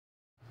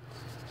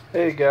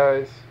Hey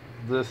guys,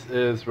 this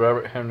is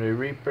Robert Henry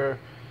Reaper,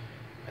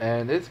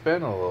 and it's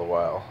been a little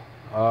while.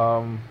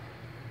 Um,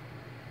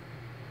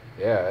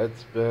 yeah,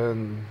 it's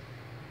been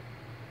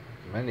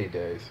many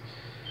days.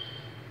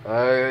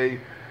 I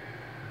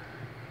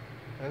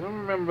I don't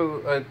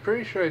remember. I'm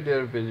pretty sure I did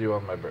a video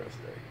on my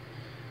birthday.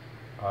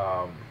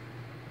 Um,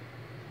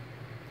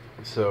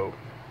 so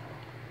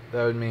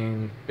that would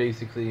mean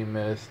basically you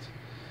missed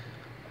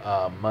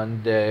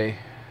Monday,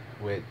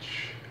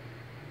 which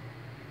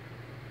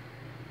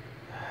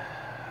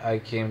I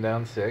came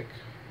down sick.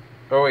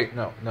 Oh wait,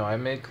 no, I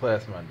made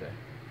class Monday.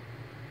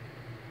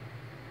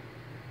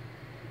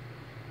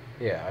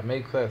 Yeah, I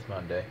made class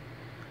Monday.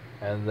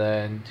 And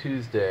then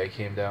Tuesday I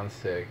came down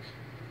sick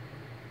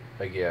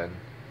again.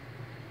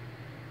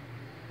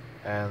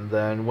 And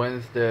then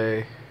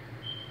Wednesday.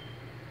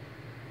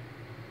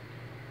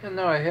 And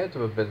no, I had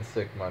to have been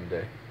sick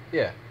Monday.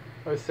 Yeah,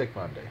 I was sick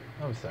Monday.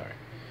 I'm sorry.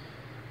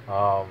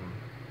 Um,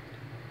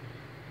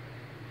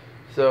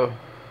 so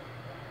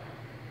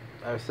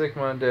I was sick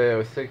Monday. I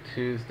was sick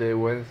Tuesday.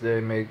 Wednesday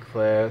made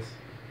class.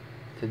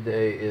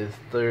 Today is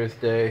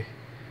Thursday.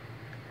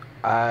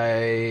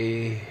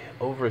 I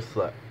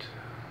overslept.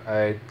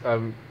 I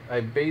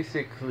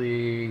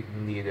basically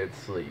needed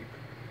sleep.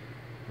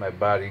 My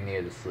body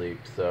needed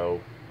sleep,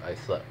 so I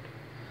slept.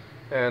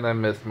 And I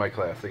missed my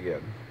class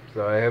again.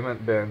 So I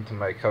haven't been to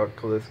my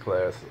calculus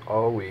class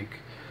all week.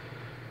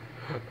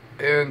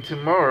 And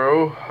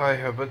tomorrow I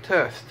have a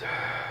test.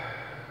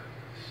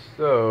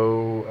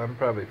 So I'm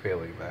probably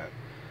failing that.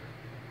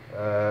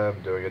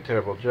 I'm doing a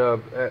terrible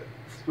job at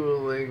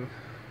schooling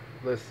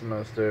this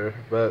semester,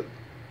 but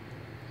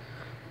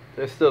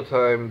there's still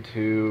time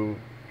to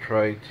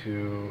try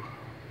to,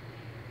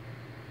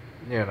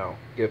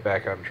 get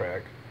back on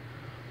track.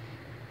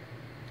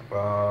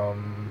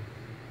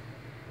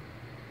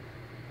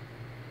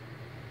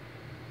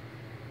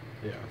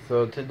 Yeah,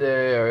 so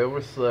today I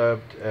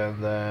overslept,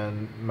 and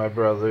then my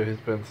brother, who's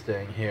been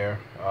staying here,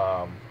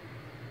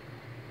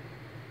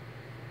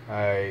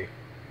 I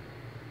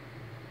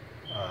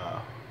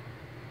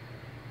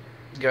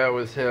got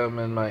with him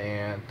and my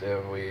aunt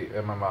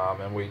and my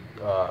mom, and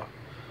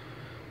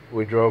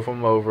we drove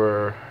him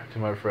over to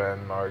my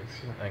friend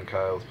Mark's and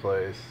Kyle's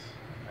place,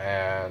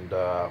 and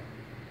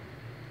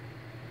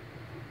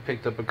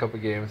picked up a couple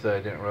games that I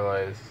didn't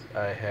realize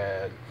I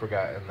had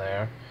forgotten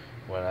there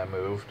when I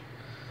moved.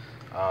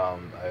 I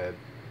had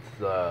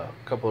a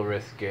couple of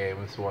risk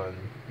games, one,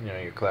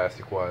 your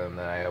classic one, and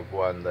then I have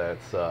one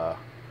that's a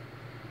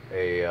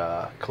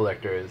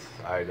collector's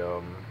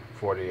item,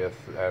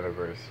 40th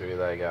anniversary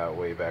that I got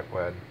way back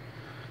when.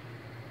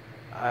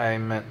 I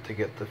meant to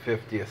get the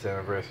 50th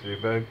anniversary,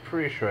 but I'm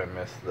pretty sure I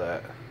missed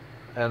that.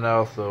 And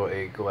also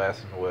a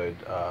glass and wood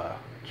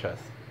chess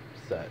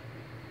set,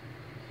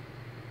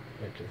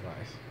 which is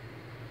nice.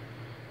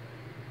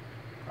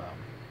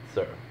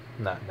 So,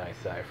 not nice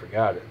that I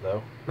forgot it,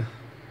 though.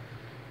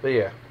 But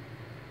yeah.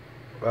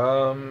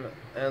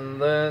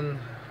 And then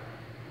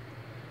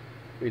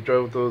we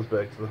drove those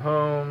back to the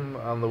home.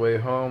 On the way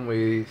home,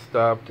 we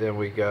stopped and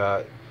we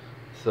got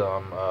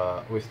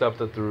we stopped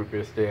at the root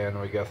beer stand.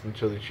 We got some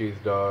chili cheese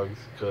dogs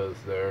because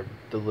they're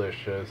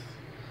delicious.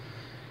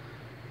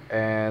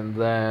 And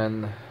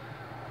then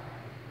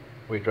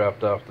we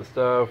dropped off the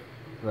stuff.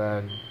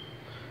 Then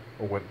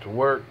we went to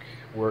work.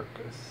 Work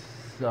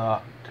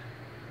sucked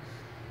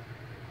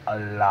a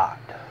lot.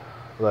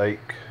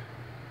 Like,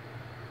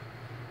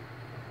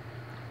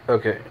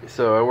 okay,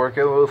 so I work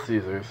at Little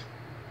Caesars,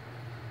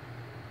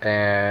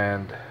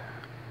 and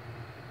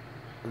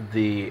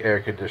the air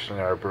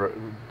conditioner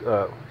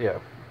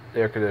the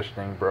air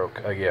conditioning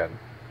broke again.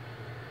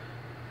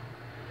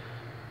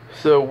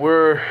 So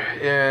we're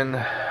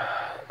in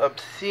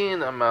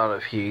obscene amount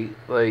of heat.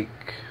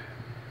 Like,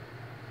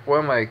 one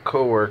of my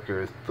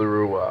coworkers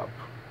threw up.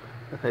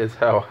 Is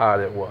how hot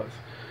it was.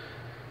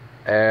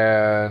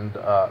 And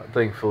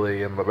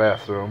thankfully in the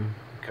bathroom.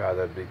 God,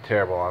 that'd be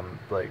terrible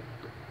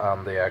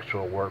on the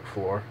actual work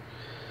floor.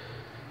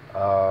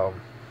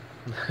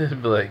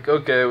 Be like,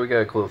 okay, we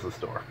gotta close the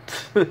store.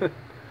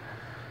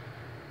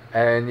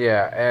 And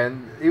yeah,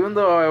 and even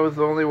though I was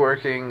only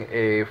working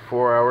a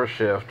 4-hour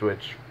shift,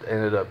 which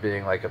ended up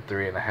being like a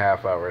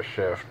 3.5-hour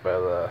shift by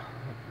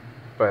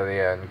the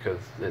end, because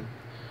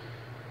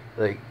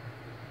like,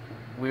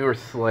 we were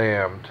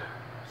slammed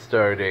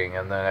starting,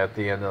 and then at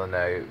the end of the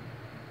night,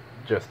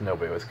 just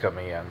nobody was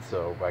coming in,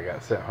 so I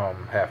got sent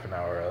home half an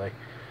hour early.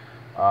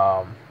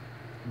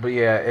 But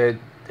yeah,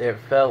 it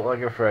felt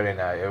like a Friday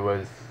night. It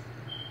was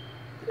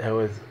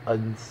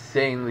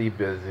insanely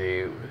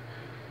busy.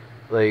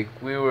 Like,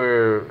 we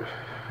were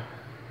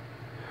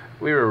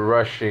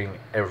rushing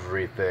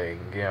everything.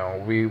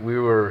 We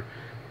were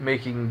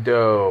making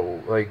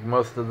dough. Like,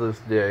 most of this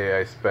day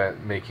I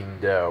spent making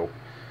dough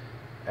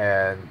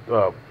and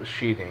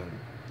sheeting,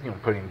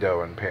 putting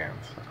dough in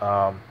pans.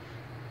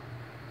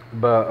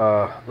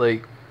 But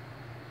like,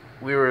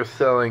 we were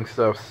selling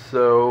stuff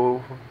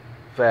so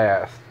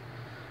fast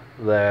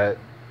that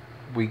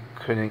we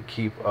couldn't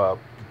keep up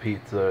the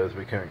pizzas,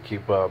 we couldn't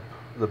keep up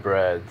the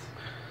breads,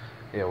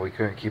 we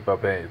couldn't keep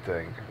up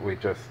anything.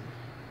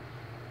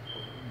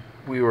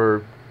 We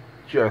were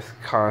just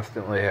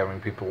constantly having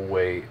people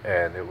wait,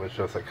 and it was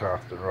just a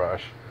constant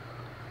rush.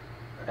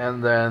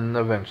 And then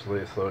eventually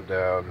it slowed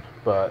down,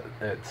 but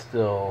it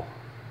still,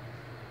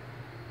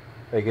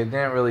 like, it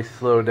didn't really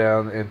slow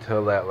down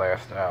until that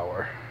last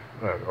hour,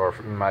 or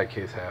in my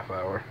case, half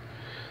hour.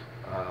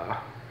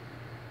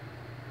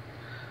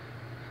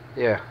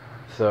 Yeah,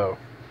 so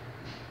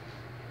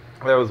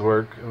that was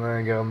work, and then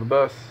I got on the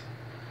bus,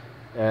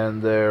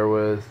 and there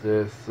was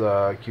this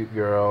cute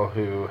girl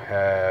who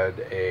had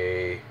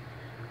a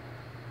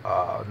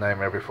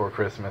Nightmare Before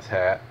Christmas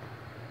hat,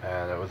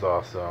 and it was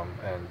awesome,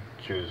 and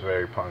she was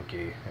very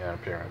punky in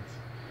appearance.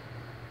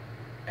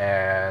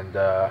 And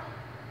then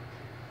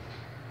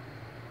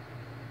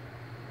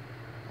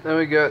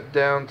we got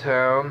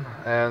downtown,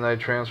 and I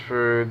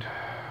transferred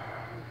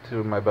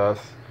to my bus,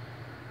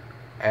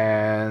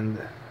 and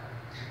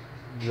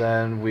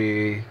then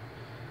the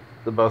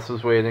bus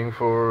was waiting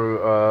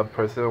for a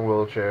person in a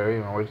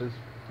wheelchair, which is,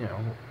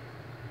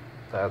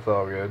 that's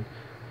all good.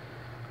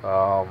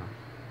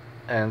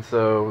 And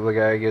so the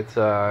guy gets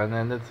on,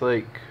 and it's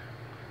like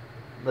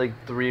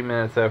 3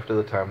 minutes after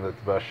the time that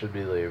the bus should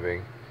be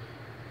leaving.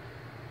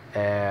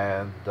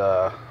 And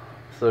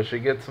so she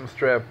gets him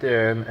strapped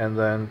in, and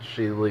then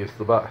she leaves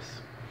the bus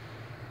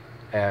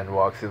and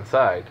walks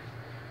inside.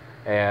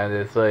 And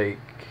it's like,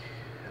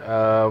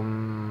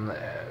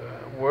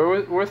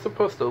 we're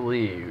supposed to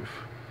leave.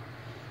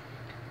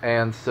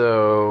 And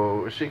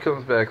so she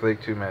comes back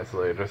like 2 minutes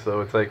later,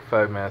 so it's like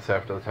 5 minutes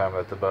after the time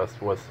that the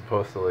bus was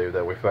supposed to leave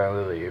that we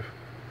finally leave.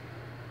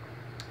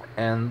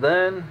 And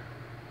then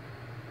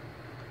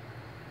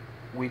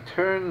we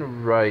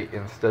turn right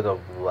instead of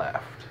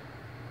left.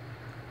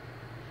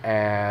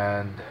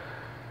 And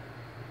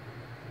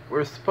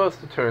we're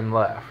supposed to turn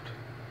left.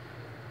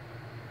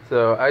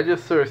 So I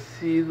just sort of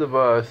see the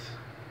bus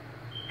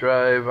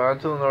drive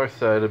onto the north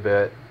side a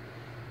bit,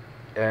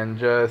 and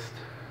just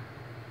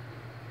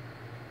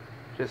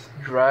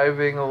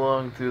driving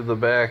along through the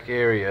back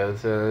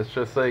areas, and it's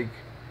just like,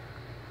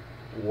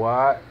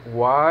 why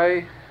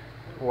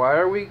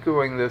are we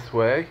going this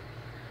way?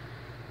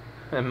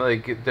 I'm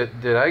like,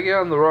 did I get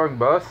on the wrong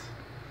bus?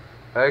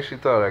 I actually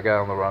thought I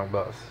got on the wrong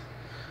bus.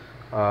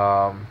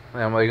 And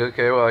I'm like,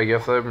 okay, well, I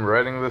guess I'm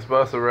riding this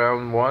bus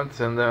around once,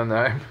 and then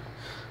I'm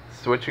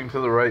switching to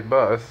the right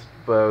bus.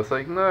 But I was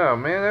like, no,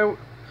 man,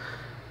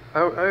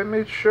 I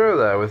made sure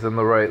that I was in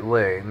the right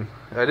lane.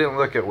 I didn't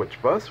look at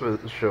which bus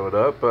showed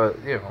up, but,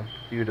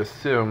 you'd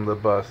assume the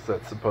bus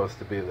that's supposed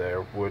to be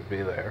there would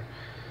be there.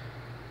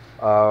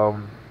 But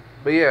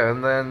yeah,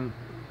 and then,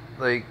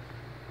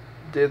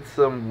 did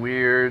some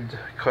weird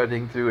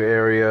cutting through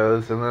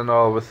areas, and then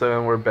all of a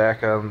sudden we're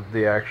back on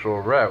the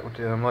actual route.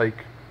 And I'm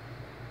like,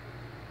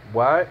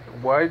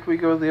 why'd we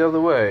go the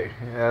other way?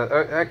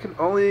 I can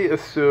only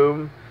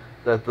assume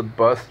that the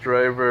bus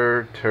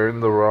driver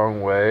turned the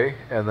wrong way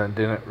and then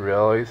didn't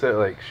realize it,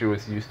 like she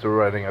was used to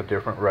running a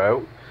different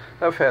route.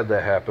 I've had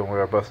that happen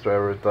where a bus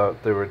driver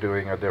thought they were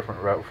doing a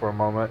different route for a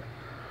moment.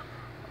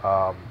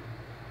 But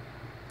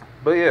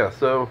yeah,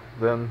 so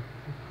then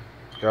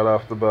got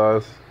off the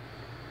bus.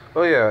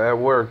 Oh yeah, at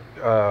work,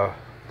 to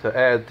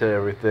add to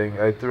everything,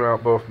 I threw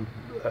out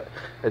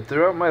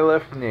my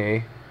left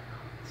knee,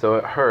 so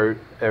it hurt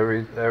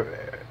everything,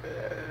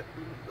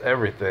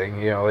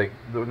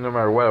 no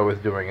matter what I was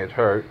doing, it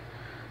hurt.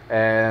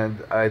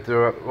 And I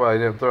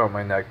didn't throw out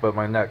my neck, but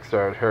my neck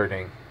started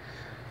hurting.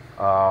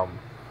 And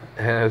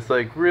it's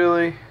like,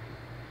 really?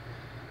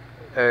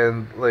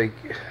 And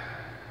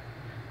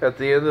at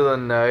the end of the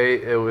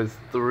night, it was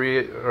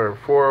 3 or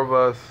 4 of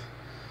us.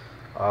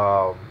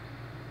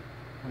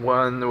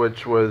 One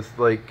which was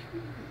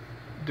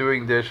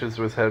doing dishes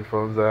with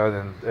headphones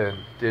on and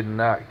did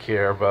not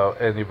care about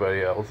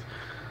anybody else.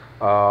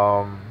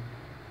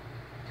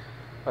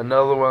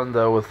 Another one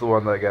that was the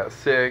one that got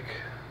sick.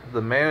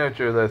 The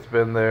manager that's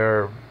been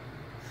there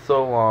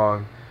so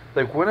long,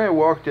 when I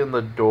walked in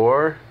the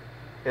door,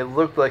 it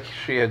looked like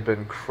she had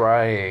been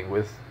crying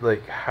with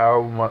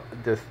how much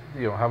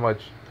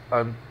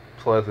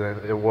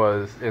unpleasant it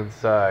was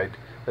inside,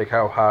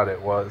 how hot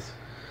it was.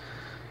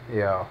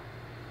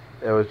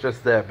 It was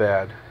just that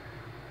bad.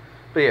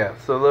 But yeah,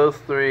 so those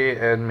 3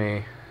 and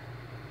me,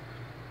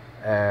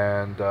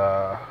 and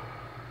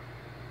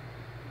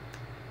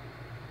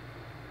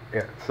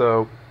yeah,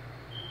 so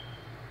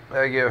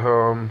I get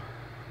home,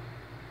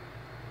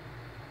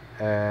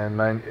 and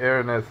my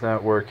internet's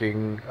not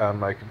working on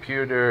my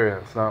computer,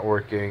 and it's not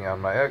working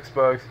on my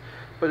Xbox,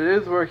 but it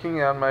is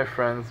working on my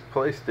friend's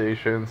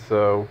PlayStation,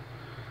 so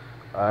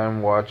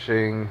I'm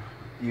watching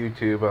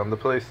YouTube on the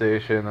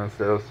PlayStation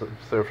instead of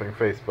surfing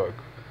Facebook,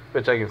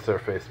 which I can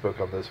surf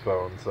Facebook on this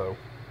phone, so,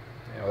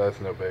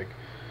 that's no big.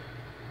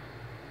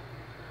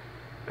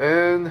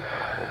 And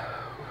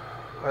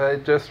I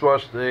just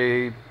watched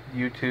a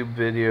YouTube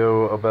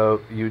video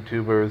about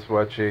YouTubers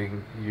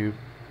watching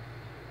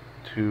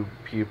YouTube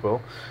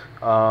people,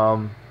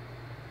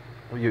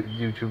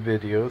 YouTube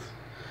videos,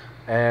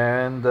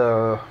 and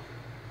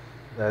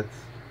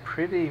that's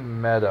pretty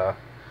meta.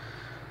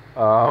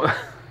 Um,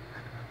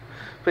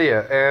 but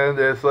yeah, and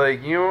it's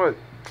like, you know what?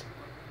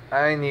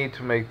 I need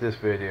to make this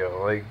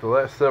video. Like, the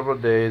last several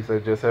days, I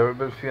just haven't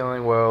been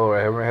feeling well, or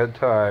I haven't had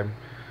time.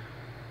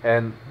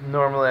 And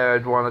normally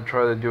I'd want to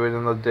try to do it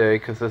in the day,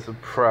 because this is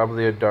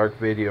probably a dark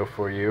video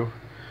for you.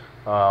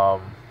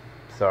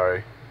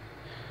 Sorry.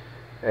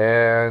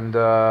 And,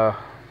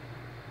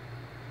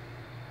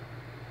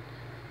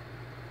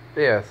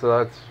 yeah, so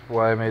that's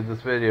why I made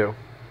this video.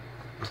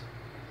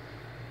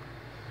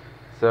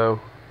 So,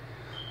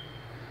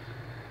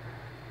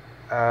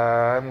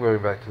 I'm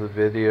going back to the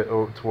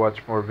video to watch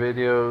more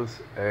videos,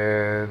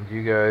 and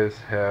you guys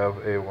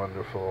have a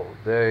wonderful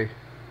day,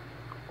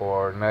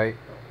 or night,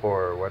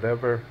 or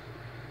whatever,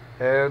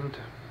 and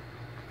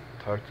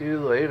talk to you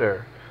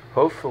later.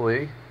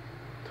 Hopefully,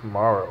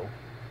 tomorrow.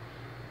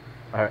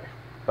 Alright,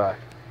 bye.